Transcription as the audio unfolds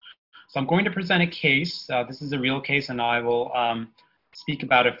So I'm going to present a case. This is a real case, and I will speak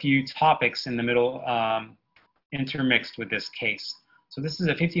about a few topics in the middle intermixed with this case. So this is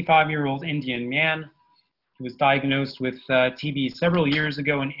a 55-year-old Indian man who was diagnosed with TB several years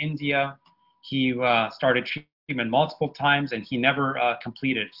ago in India. He started treatment multiple times, and he never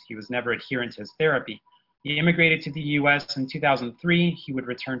completed. He was never adherent to his therapy. He immigrated to the US in 2003. He would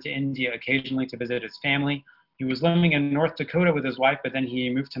return to India occasionally to visit his family. He was living in North Dakota with his wife, but then he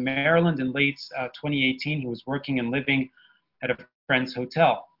moved to Maryland in late 2018. He was working and living at a friend's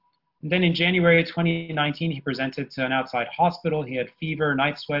hotel. And then in January 2019, he presented to an outside hospital. He had fever,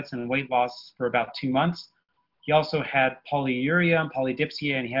 night sweats, and weight loss for about 2 months. He also had polyuria and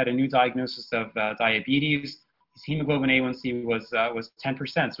polydipsia, and he had a new diagnosis of diabetes. His hemoglobin A1C was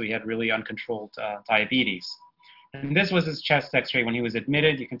 10%, so he had really uncontrolled diabetes. And this was his chest x-ray when he was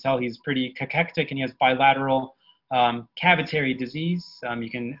admitted. You can tell he's pretty cachectic, and he has bilateral cavitary disease. You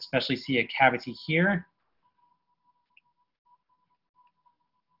can especially see a cavity here.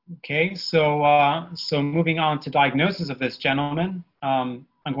 Okay, so moving on to diagnosis of this gentleman, I'm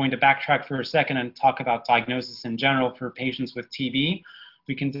going to backtrack for a second and talk about diagnosis in general for patients with TB.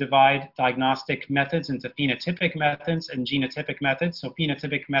 We can divide diagnostic methods into phenotypic methods and genotypic methods. So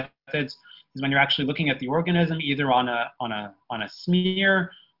phenotypic methods is when you're actually looking at the organism either on a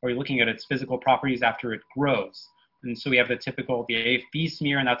smear, or you're looking at its physical properties after it grows. And so we have the typical, the AFB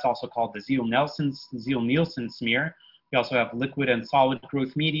smear, and that's also called the Ziehl-Neelsen smear. We also have liquid and solid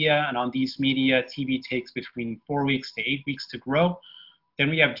growth media, and on these media, TB takes between 4 weeks to 8 weeks to grow. Then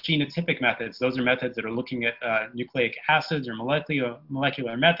we have genotypic methods. Those are methods that are looking at nucleic acids or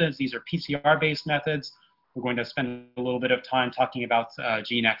molecular methods. These are PCR-based methods. We're going to spend a little bit of time talking about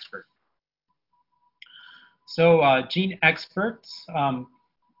GeneXpert. So GeneXpert,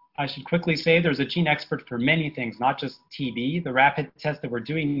 I should quickly say there's a GeneXpert for many things, not just TB. The rapid test that we're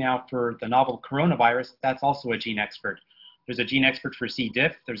doing now for the novel coronavirus, that's also a GeneXpert. There's a GeneXpert for C.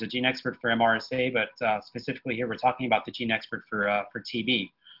 diff. There's a GeneXpert for MRSA, but specifically here we're talking about the GeneXpert for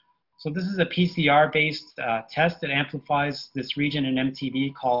TB. So this is a PCR-based test that amplifies this region in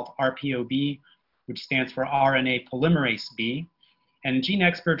MTB called RPOB, which stands for RNA polymerase B. And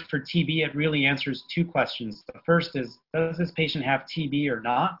GeneXpert for TB, it really answers two questions. The first is, does this patient have TB or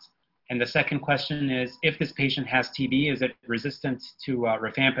not? And the second question is, if this patient has TB, is it resistant to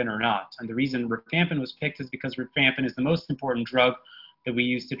rifampin or not? And the reason rifampin was picked is because rifampin is the most important drug that we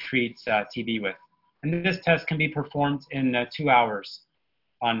use to treat TB with. And this test can be performed in 2 hours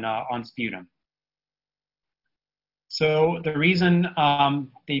on sputum. So the reason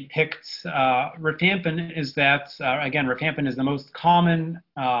they picked rifampin is that, again, rifampin is the most common,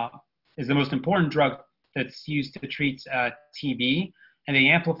 is the most important drug that's used to treat TB. And they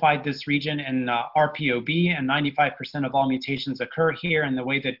amplified this region in RPOB, and 95% of all mutations occur here. And the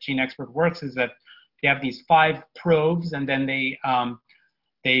way that GeneXpert works is that they have these 5 probes, and then they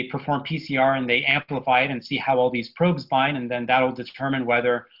perform PCR and they amplify it and see how all these probes bind, and then that'll determine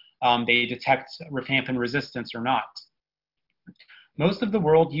whether they detect rifampin resistance or not. Most of the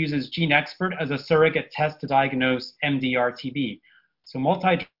world uses GeneXpert as a surrogate test to diagnose MDR-TB. So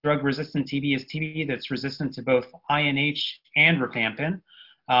multi-drug resistant TB is TB that's resistant to both INH and rifampin.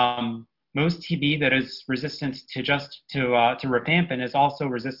 Most TB that is resistant to rifampin is also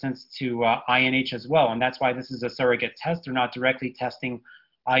resistant to INH as well, and that's why this is a surrogate test. They're not directly testing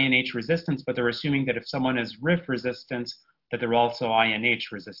INH resistance, but they're assuming that if someone is RIF resistant, that they're also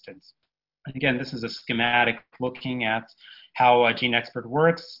INH resistant. Again, this is a schematic looking at how GeneXpert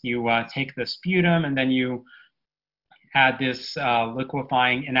works. You take the sputum, and then you add this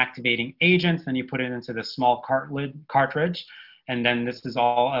liquefying inactivating agent, then you put it into the small cartridge, and then this is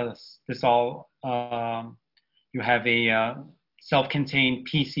all you have a self-contained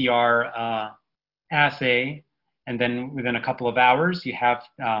PCR assay, and then within a couple of hours you have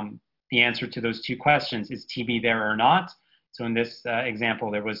the answer to those two questions: is TB there or not? So in this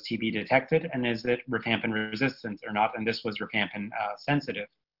example, there was TB detected, and is it rifampin resistant or not? And this was rifampin sensitive.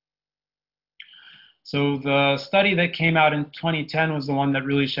 So the study that came out in 2010 was the one that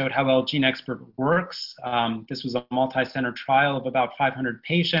really showed how well GeneXpert works. This was a multi-center trial of about 500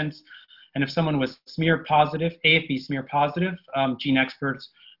 patients. And if someone was smear positive, AFB smear positive, GeneXpert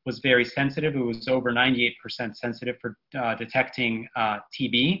was very sensitive. It was over 98% sensitive for detecting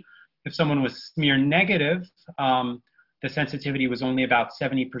TB. If someone was smear negative, the sensitivity was only about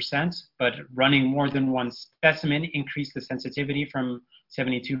 70%, but running more than one specimen increased the sensitivity from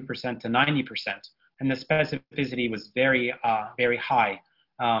 72% to 90%. And the specificity was very, very high.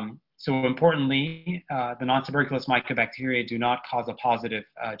 So importantly, the non-tuberculous mycobacteria do not cause a positive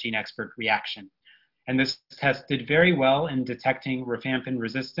GeneXpert reaction. And this test did very well in detecting rifampin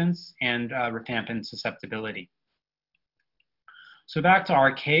resistance and rifampin susceptibility. So back to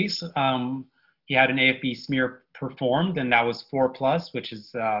our case, he had an AFB smear performed, and that was 4+, which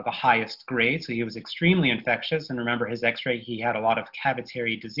is the highest grade. So he was extremely infectious. And remember, his X-ray, he had a lot of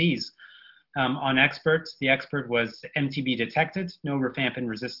cavitary disease. On experts, the expert was MTB detected, no rifampin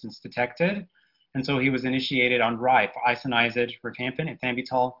resistance detected. And so he was initiated on RIFE, isoniazid, rifampin,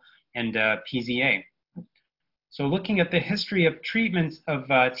 ethambutol, and PZA. So looking at the history of treatment of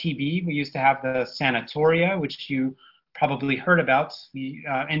TB, we used to have the sanatoria, which you probably heard about. The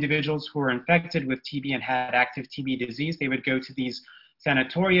individuals who were infected with TB and had active TB disease, they would go to these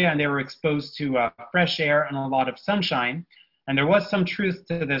sanatoria and they were exposed to fresh air and a lot of sunshine. And there was some truth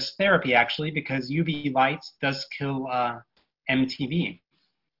to this therapy actually, because UV light does kill MTB.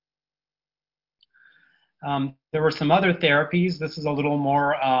 There were some other therapies. This is a little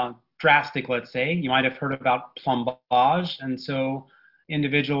more drastic, let's say. You might have heard about plombage. And so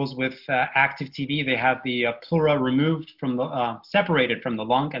individuals with active TB, they have the pleura removed from the, separated from the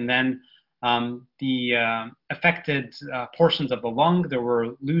lung, and then the affected portions of the lung, there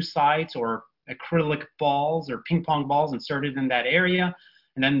were leucites or acrylic balls or ping pong balls inserted in that area,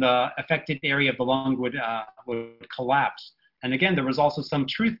 and then the affected area of the lung would collapse. And again, there was also some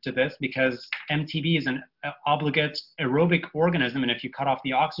truth to this because MTB is an obligate aerobic organism, and if you cut off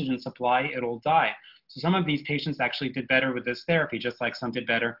the oxygen supply, it'll die. So some of these patients actually did better with this therapy, just like some did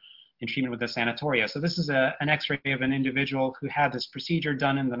better in treatment with the sanatoria. So this is an X-ray of an individual who had this procedure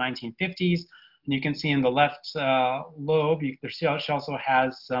done in the 1950s. And you can see in the left lobe, she also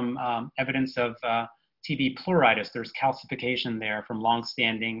has some evidence of TB pleuritis. There's calcification there from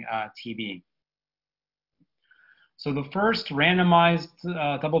long-standing TB. So the first randomized,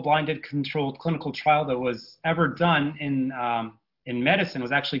 double-blinded controlled clinical trial that was ever done in medicine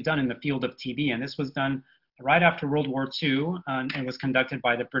was actually done in the field of TB. And this was done right after World War II, and was conducted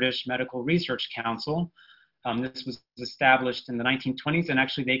by the British Medical Research Council. This was established in the 1920s, and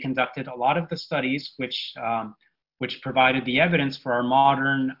actually they conducted a lot of the studies which provided the evidence for our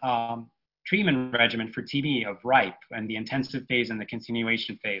modern treatment regimen for TB of RIPE and the intensive phase and the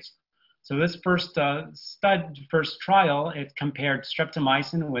continuation phase. So this first trial, it compared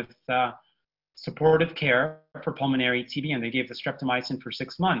streptomycin with supportive care for pulmonary TB, and they gave the streptomycin for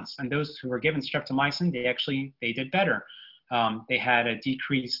 6 months. And those who were given streptomycin, they did better. They had a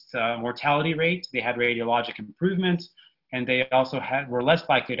decreased mortality rate, they had radiologic improvement, and they also were less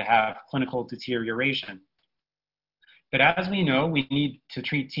likely to have clinical deterioration. But as we know, we need to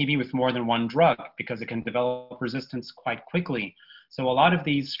treat TB with more than one drug because it can develop resistance quite quickly. So a lot of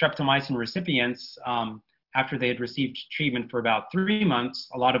these streptomycin recipients, after they had received treatment for about 3 months,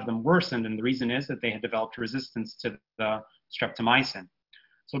 a lot of them worsened, and the reason is that they had developed resistance to the streptomycin.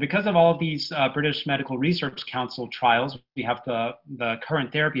 So because of all of these British Medical Research Council trials, we have the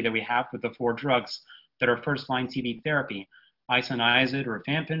current therapy that we have with the 4 drugs that are first-line TB therapy: isoniazid,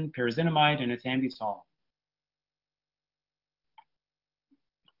 rifampin, pyrazinamide, and ethambutol.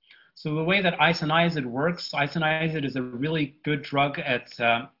 So the way that isoniazid works, isoniazid is a really good drug at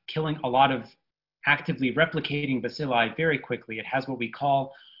killing a lot of actively replicating bacilli very quickly. It has what we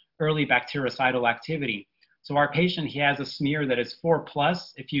call early bactericidal activity. So our patient, he has a smear that is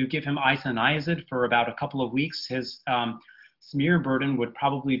 4+. If you give him isoniazid for about a couple of weeks, his smear burden would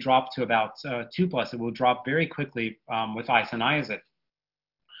probably drop to about 2+. It will drop very quickly with isoniazid.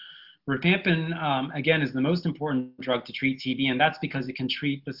 Rifampin, again, is the most important drug to treat TB, and that's because it can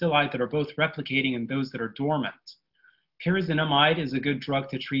treat bacilli that are both replicating and those that are dormant. Pyrazinamide is a good drug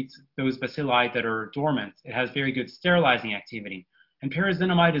to treat those bacilli that are dormant. It has very good sterilizing activity. And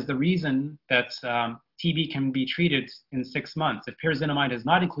pyrazinamide is the reason that TB can be treated in 6 months. If pyrazinamide is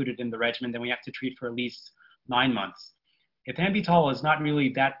not included in the regimen, then we have to treat for at least 9 months. Ethambutol is not really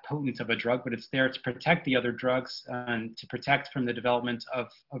that potent of a drug, but it's there to protect the other drugs and to protect from the development of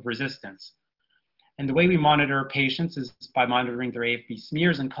resistance. And the way we monitor patients is by monitoring their AFB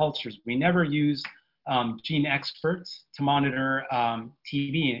smears and cultures. We never use gene experts to monitor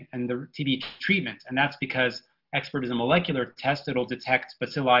TB and the TB treatment. And that's because expert is a molecular test that will detect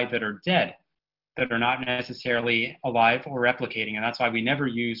bacilli that are dead, that are not necessarily alive or replicating. And that's why we never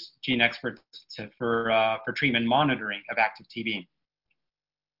use gene experts for treatment monitoring of active TB.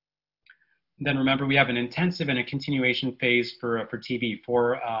 And then remember, we have an intensive and a continuation phase for TB,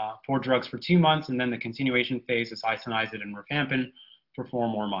 4 drugs for 2 months, and then the continuation phase is isoniazid and rifampin for 4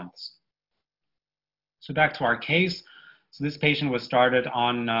 more months. So back to our case. So this patient was started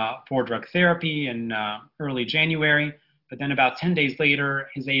on 4-drug therapy in early January. But then about 10 days later,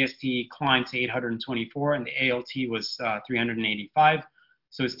 his AST climbed to 824 and the ALT was 385.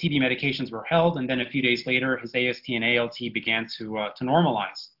 So his TB medications were held, and then a few days later, his AST and ALT began to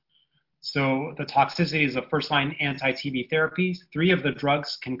normalize. So the toxicities of first-line anti-TB therapies, 3 of the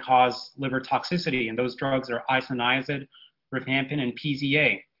drugs can cause liver toxicity, and those drugs are isoniazid, rifampin, and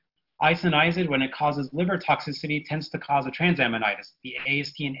PZA. Isoniazid, when it causes liver toxicity, tends to cause a transaminitis. The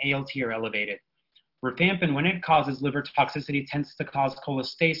AST and ALT are elevated. Rifampin, when it causes liver toxicity, tends to cause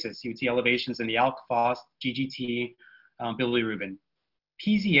cholestasis. You see elevations in the alk phos, GGT, bilirubin.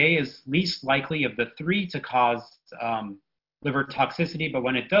 PZA is least likely of the 3 to cause liver toxicity, but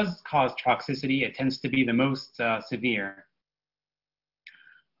when it does cause toxicity, it tends to be the most severe.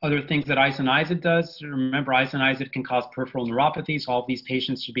 Other things that isoniazid does, remember isoniazid can cause peripheral neuropathy, so all of these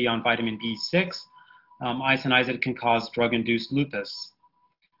patients should be on vitamin B6. Isoniazid can cause drug-induced lupus.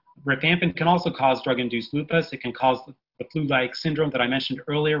 Rifampin can also cause drug-induced lupus. It can cause the flu-like syndrome that I mentioned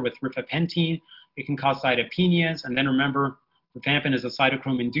earlier with rifapentine. It can cause cytopenias, and then remember, rifampin is a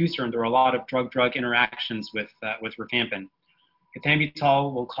cytochrome inducer, and there are a lot of drug-drug interactions with rifampin.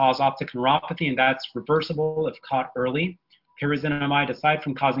 Ethambutol will cause optic neuropathy, and that's reversible if caught early. Pyrazinamide, aside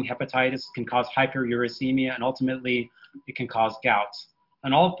from causing hepatitis, can cause hyperuricemia, and ultimately it can cause gout.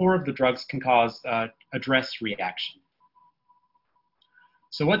 And all 4 of the drugs can cause a DRESS reaction.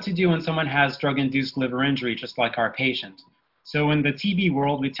 So what to do when someone has drug-induced liver injury, just like our patient? So in the TB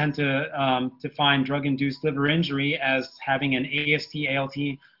world, we tend to define drug-induced liver injury as having an AST, ALT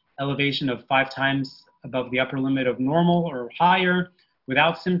elevation of 5 times above the upper limit of normal or higher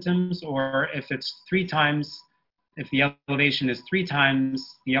without symptoms, or if it's 3 times, if the elevation is 3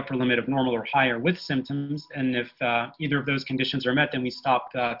 times the upper limit of normal or higher with symptoms, and if either of those conditions are met, then we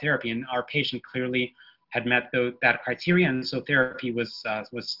stop therapy. And our patient clearly had met that criteria, and so therapy was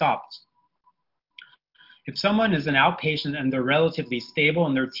stopped. If someone is an outpatient and they're relatively stable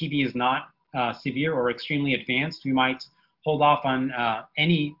and their TB is not severe or extremely advanced, we might hold off on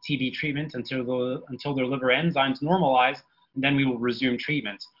any TB treatment until their liver enzymes normalize, and then we will resume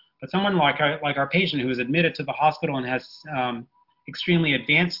treatment. But someone like our patient who is admitted to the hospital and has extremely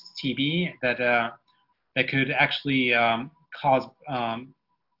advanced TB that could actually cause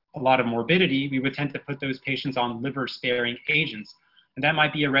a lot of morbidity, we would tend to put those patients on liver-sparing agents. And that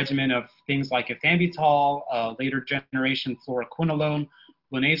might be a regimen of things like ethambutol, later generation fluoroquinolone,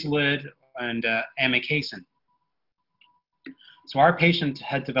 linezolid, and amikacin. So our patient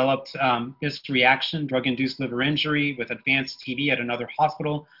had developed this reaction, drug-induced liver injury with advanced TB at another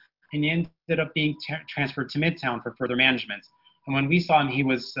hospital, and he ended up being transferred to Midtown for further management. And when we saw him, he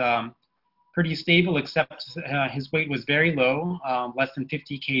was pretty stable, except his weight was very low, less than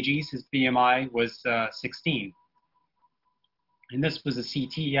 50 kgs. His BMI was 16. And this was a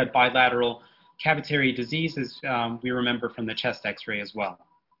CT. He had bilateral cavitary disease, as we remember from the chest x-ray as well.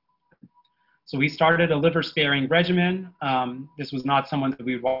 So we started a liver-sparing regimen. This was not someone that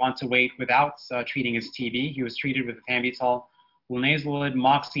we would want to wait without treating his TB. He was treated with ethambutol, linezolid,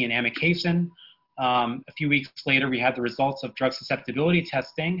 moxie, and amikacin. A few weeks later, we had the results of drug susceptibility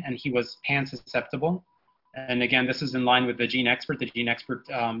testing, and he was pan-susceptible. And again, this is in line with the GeneXpert. The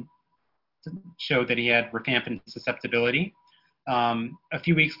GeneXpert showed that he had rifampin susceptibility. A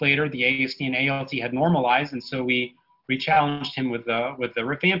few weeks later, the AST and ALT had normalized, and so we challenged him with the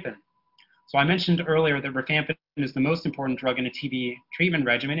rifampin. So I mentioned earlier that rifampin is the most important drug in a TB treatment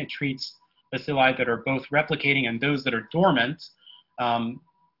regimen. It treats bacilli that are both replicating and those that are dormant.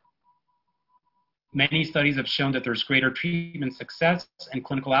 Many studies have shown that there's greater treatment success and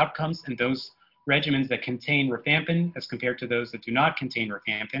clinical outcomes in those regimens that contain rifampin as compared to those that do not contain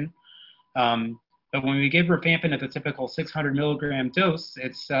rifampin. But when we give rifampin at the typical 600 milligram dose,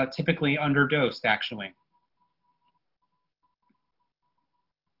 it's typically underdosed, actually.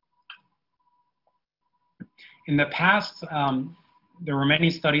 In the past, there were many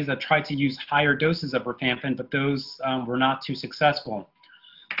studies that tried to use higher doses of rifampin, but those were not too successful.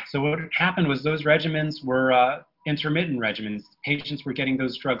 So what happened was those regimens were intermittent regimens. Patients were getting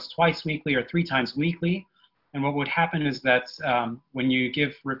those drugs twice weekly or 3 times weekly. And what would happen is that when you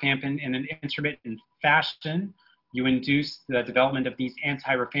give rifampin in an intermittent fashion, you induce the development of these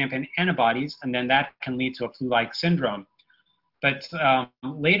anti-rifampin antibodies, and then that can lead to a flu-like syndrome. But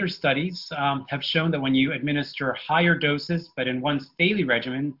later studies have shown that when you administer higher doses, but in once daily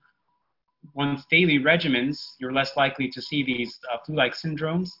regimens, you're less likely to see these flu-like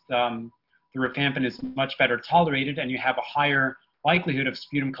syndromes. The rifampin is much better tolerated, and you have a higher likelihood of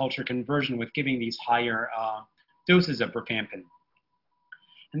sputum culture conversion with giving these higher doses of rifampin.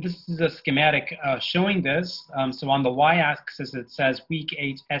 And this is a schematic showing this. So on the y-axis, it says week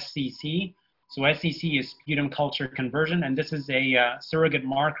 8 SCC. So SCC is sputum culture conversion, and this is a surrogate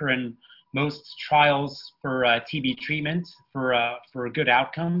marker in most trials for TB treatment for good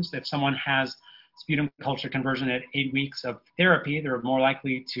outcomes. If someone has sputum culture conversion at 8 weeks of therapy, they're more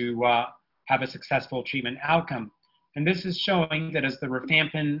likely to have a successful treatment outcome. And this is showing that as the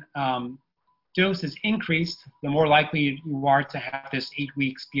rifampin dose is increased, the more likely you are to have this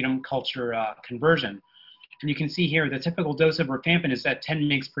 8-week sputum culture conversion. And you can see here the typical dose of rifampin is at 10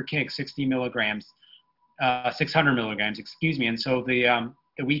 mg per kg, 60 milligrams, 600 milligrams, excuse me. And so the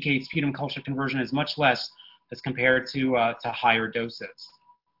week 8 sputum culture conversion is much less as compared to higher doses.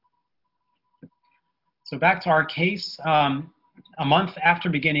 So back to our case, a month after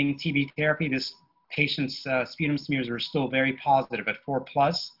beginning TB therapy, this patient's sputum smears were still very positive at 4+,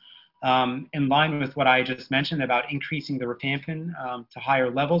 in line with what I just mentioned about increasing the rifampin to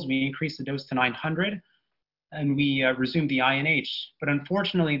higher levels. We increased the dose to 900, and we resumed the INH. But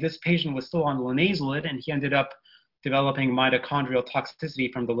unfortunately, this patient was still on linezolid, and he ended up developing mitochondrial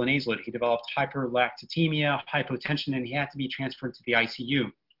toxicity from the linezolid. He developed hyperlactatemia, hypotension, and he had to be transferred to the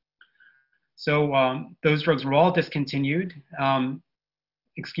ICU. So those drugs were all discontinued. The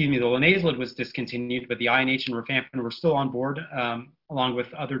linezolid was discontinued, but the INH and rifampin were still on board, along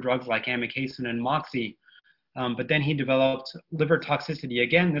with other drugs like amikacin and moxi. But then he developed liver toxicity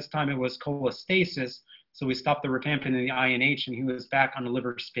again. This time it was cholestasis. So we stopped the rifampin and the INH, and he was back on a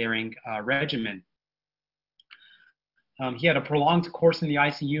liver-sparing regimen. He had a prolonged course in the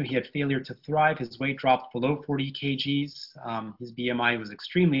ICU. He had failure to thrive. His weight dropped below 40 kgs. His BMI was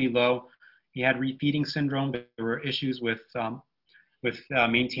extremely low. He had refeeding syndrome. There were issues with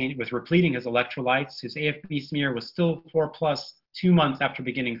repleting his electrolytes. His AFB smear was still 4+, 2 months after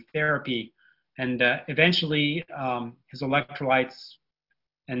beginning therapy. And eventually, his electrolytes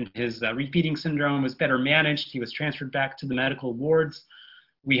and his refeeding syndrome was better managed. He was transferred back to the medical wards.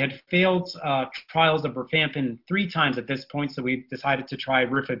 We had failed trials of rifampin 3 times at this point, so we decided to try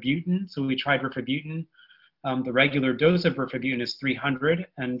rifabutin. So we tried rifabutin. The regular dose of rifabutin is 300,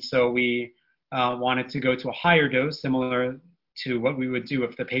 and so we wanted to go to a higher dose, similar to what we would do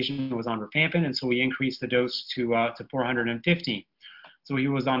if the patient was on rifampin, and so we increased the dose to 450. So he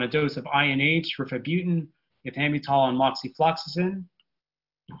was on a dose of INH, rifabutin, ethambutol, and moxifloxacin.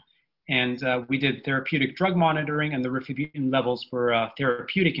 And we did therapeutic drug monitoring, and the rifabutin levels were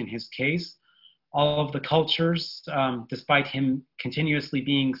therapeutic in his case. All of the cultures, despite him continuously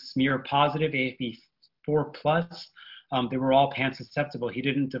being smear positive, AFB 4+, they were all pan-susceptible. He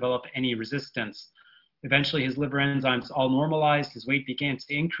didn't develop any resistance. Eventually, his liver enzymes all normalized, his weight began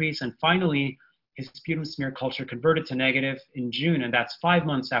to increase, and finally, his sputum smear culture converted to negative in June, and that's 5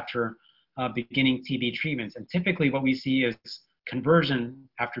 months after beginning TB treatments. And typically what we see is conversion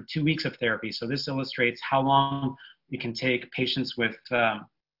after 2 weeks of therapy. So this illustrates how long it can take patients with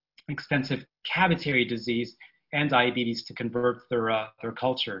extensive cavitary disease and diabetes to convert their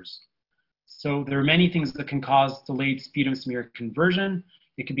cultures. So there are many things that can cause delayed sputum smear conversion.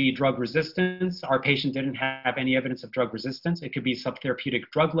 It could be drug resistance. Our patient didn't have any evidence of drug resistance. It could be subtherapeutic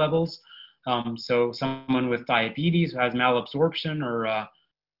drug levels. So someone with diabetes who has malabsorption or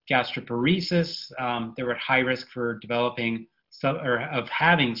gastroparesis, they're at high risk for developing of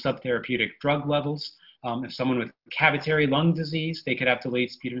having subtherapeutic drug levels. If someone with cavitary lung disease, they could have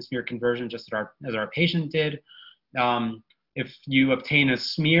delayed sputum smear conversion just as our patient did. If you obtain a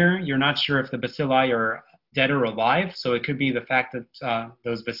smear, you're not sure if the bacilli are dead or alive. So it could be the fact that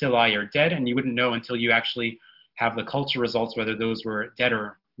those bacilli are dead, and you wouldn't know until you actually have the culture results whether those were dead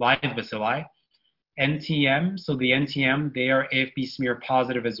or live bacilli. NTM, so the NTM, they are AFB smear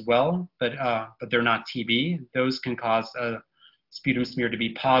positive as well, but they're not TB. Those can cause a sputum smear to be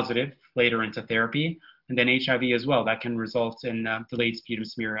positive later into therapy. And then HIV as well, that can result in delayed sputum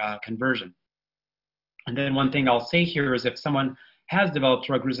smear conversion. And then one thing I'll say here is if someone has developed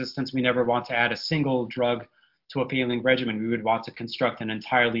drug resistance, we never want to add a single drug to a failing regimen. We would want to construct an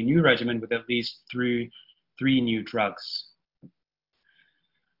entirely new regimen with at least three new drugs.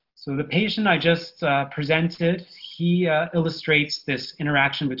 So the patient I just presented, he illustrates this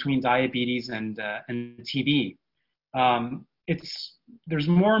interaction between diabetes and TB. There's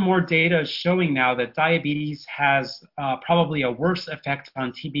more and more data showing now that diabetes has probably a worse effect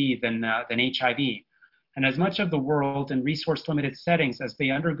on TB than HIV. And as much of the world in resource-limited settings, as they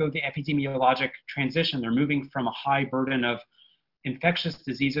undergo the epidemiologic transition, they're moving from a high burden of infectious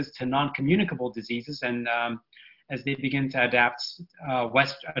diseases to non-communicable diseases. And as they begin to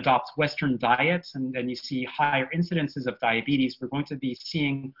adopt Western diets, and then you see higher incidences of diabetes, we're going to be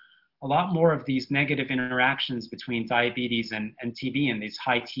seeing a lot more of these negative interactions between diabetes and TB in these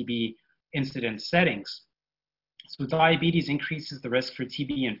high TB incidence settings. So diabetes increases the risk for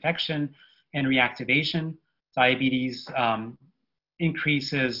TB infection and reactivation. Diabetes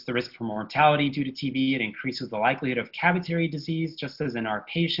increases the risk for mortality due to TB. It increases the likelihood of cavitary disease, just as in our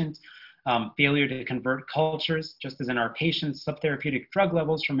patients. Failure to convert cultures, just as in our patients. Subtherapeutic drug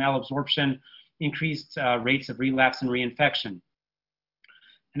levels from malabsorption, increased rates of relapse and reinfection.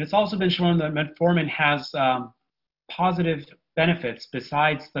 And it's also been shown that metformin has positive benefits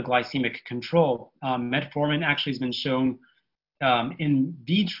besides the glycemic control. Metformin actually has been shown in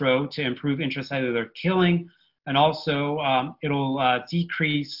vitro to improve intracellular killing, and also it'll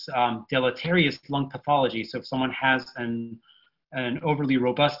decrease deleterious lung pathology. So if someone has an overly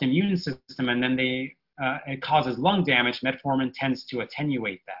robust immune system and then it causes lung damage, metformin tends to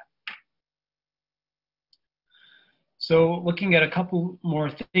attenuate that. So looking at a couple more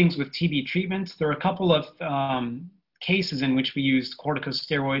things with TB treatments, there are a couple of cases in which we used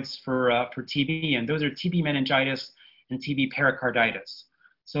corticosteroids for TB, and those are TB meningitis and TB pericarditis.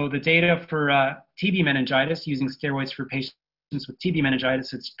 So the data for TB meningitis using steroids for patients with TB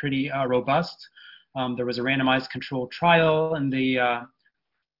meningitis, it's pretty robust. There was a randomized controlled trial in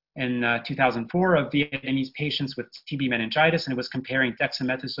 2004 of Vietnamese patients with TB meningitis, and it was comparing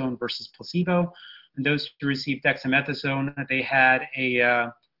dexamethasone versus placebo. And those who received dexamethasone, they had a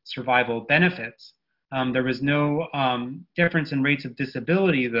survival benefit. There was no difference in rates of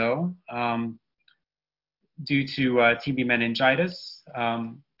disability, though, due to TB meningitis.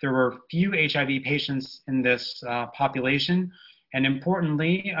 There were few HIV patients in this population, and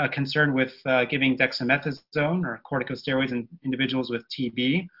importantly, a concern with giving dexamethasone or corticosteroids in individuals with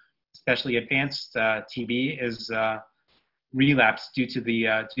TB, especially advanced TB, is relapse due to the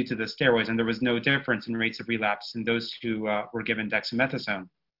steroids, and there was no difference in rates of relapse in those who were given dexamethasone.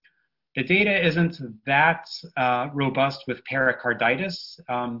 The data isn't that robust with pericarditis.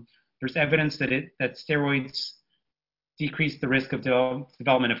 There's evidence that steroids decrease the risk of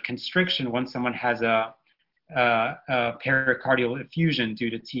development of constriction once someone has a pericardial effusion due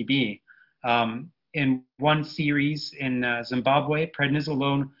to TB. In one series in Zimbabwe,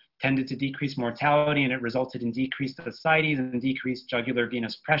 prednisolone tended to decrease mortality, and it resulted in decreased ascites and decreased jugular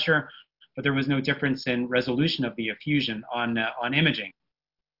venous pressure, but there was no difference in resolution of the effusion on imaging.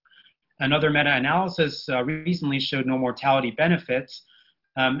 Another meta-analysis recently showed no mortality benefits,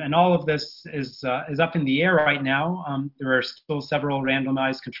 and all of this is up in the air right now. There are still several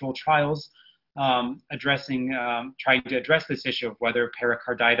randomized controlled trials trying to address this issue of whether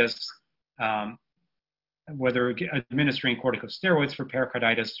pericarditis, whether administering corticosteroids for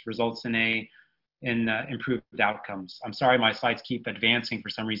pericarditis results in improved outcomes. I'm sorry, my slides keep advancing for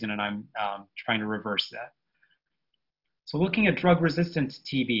some reason, and I'm trying to reverse that. So looking at drug-resistant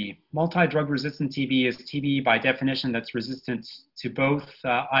TB, multi-drug resistant TB is TB by definition that's resistant to both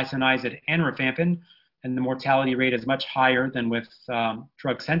isoniazid and rifampin, and the mortality rate is much higher than with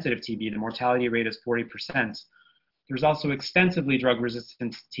drug-sensitive TB. The mortality rate is 40%. There's also extensively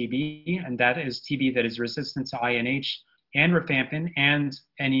drug-resistant TB, and that is TB that is resistant to INH and rifampin and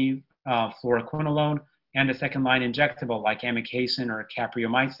any fluoroquinolone and a second-line injectable like amikacin or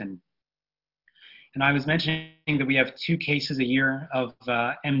capreomycin. And I was mentioning that we have 2 cases a year of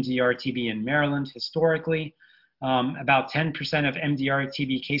MDR-TB in Maryland historically. About 10% of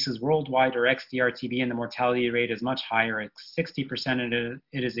MDR-TB cases worldwide are XDR-TB, and the mortality rate is much higher at 60%, and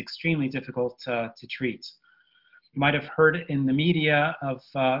it is extremely difficult to treat. You might have heard in the media of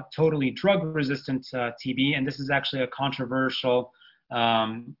totally drug-resistant TB, and this is actually a controversial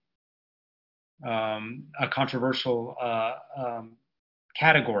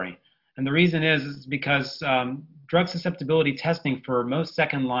category. And the reason is because drug susceptibility testing for most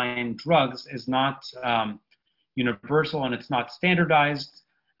second-line drugs is not universal and it's not standardized.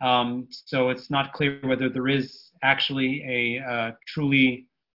 So it's not clear whether there is actually a totally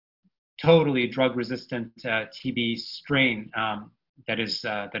drug-resistant TB strain that is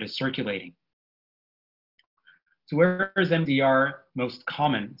circulating. So where is MDR most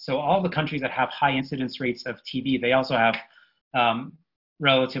common? So all the countries that have high incidence rates of TB, they also have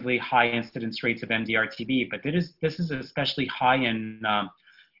relatively high incidence rates of MDR-TB, but this is especially high in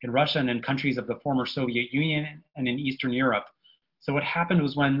Russia and in countries of the former Soviet Union and in Eastern Europe. So what happened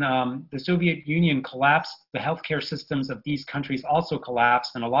was when the Soviet Union collapsed, the healthcare systems of these countries also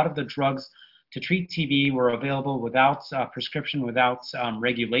collapsed, and a lot of the drugs to treat TB were available without prescription, without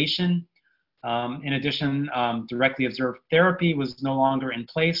regulation. In addition, directly observed therapy was no longer in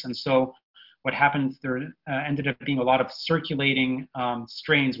place, and so what happened, there ended up being a lot of circulating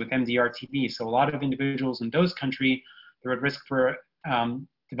strains with MDR-TB. So a lot of individuals in those countries, they're at risk for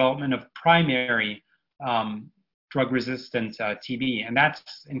development of primary drug-resistant TB. And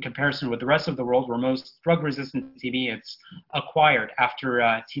that's in comparison with the rest of the world, where most drug-resistant TB, it's acquired after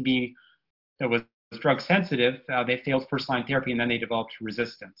TB that was drug sensitive, they failed first-line therapy and then they developed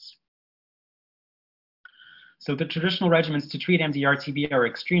resistance. So the traditional regimens to treat MDR-TB are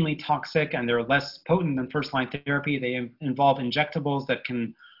extremely toxic and they're less potent than first-line therapy. They involve injectables that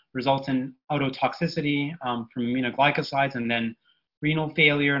can result in ototoxicity from aminoglycosides and then renal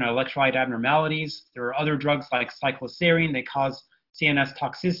failure and electrolyte abnormalities. There are other drugs like cycloserine. They cause CNS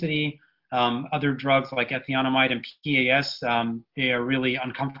toxicity. Other drugs like ethionamide and PAS, they are really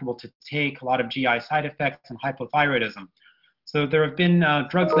uncomfortable to take, a lot of GI side effects and hypothyroidism. So there have been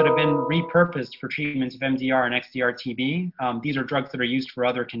drugs that have been repurposed for treatments of MDR and XDR-TB. These are drugs that are used for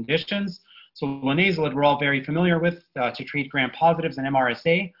other conditions. So linezolid we're all very familiar with to treat gram-positives and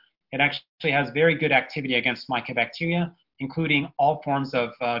MRSA. It actually has very good activity against mycobacteria, including all forms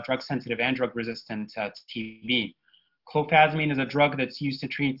of drug-sensitive and drug-resistant TB. Clofazimine is a drug that's used to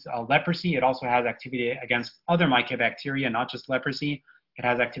treat leprosy. It also has activity against other mycobacteria, not just leprosy. It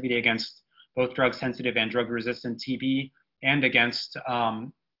has activity against both drug-sensitive and drug-resistant TB and against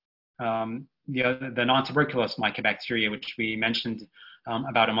the non-tuberculous mycobacteria, which we mentioned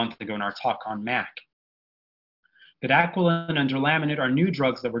about a month ago in our talk on MAC. Bedaquiline and durlaminid are new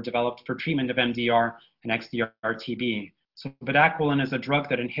drugs that were developed for treatment of MDR and XDR-TB. So bedaquiline is a drug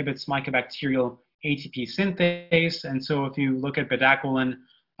that inhibits mycobacterial ATP synthase, and so if you look at bedaquiline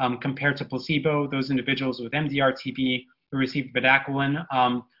compared to placebo, those individuals with MDR-TB who received bedaquiline,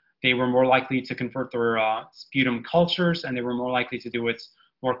 they were more likely to convert their sputum cultures, and they were more likely to do it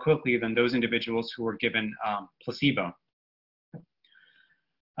more quickly than those individuals who were given placebo.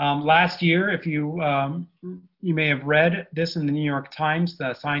 Last year, if you may have read this in the New York Times,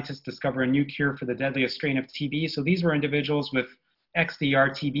 the scientists discovered a new cure for the deadliest strain of TB. So these were individuals with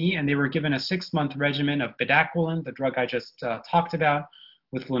XDR-TB, and they were given a 6-month regimen of bedaquiline, the drug I just talked about,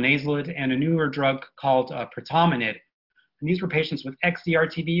 with linezolid, and a newer drug called pretomanid. And these were patients with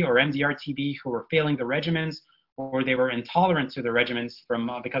XDR-TB or MDR-TB who were failing the regimens, or they were intolerant to the regimens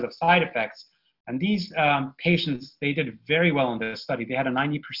because of side effects. And these patients, they did very well in this study. They had a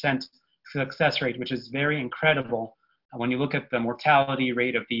 90% success rate, which is very incredible when you look at the mortality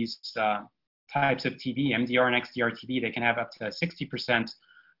rate of these types of TB, MDR and XDR-TB. They can have up to 60%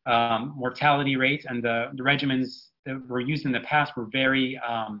 mortality rate, and the regimens that were used in the past were very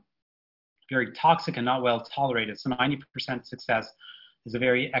toxic and not well tolerated. So 90% success is a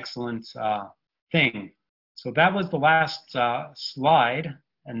very excellent thing. So that was the last slide,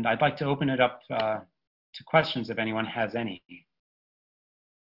 and I'd like to open it up to questions if anyone has any.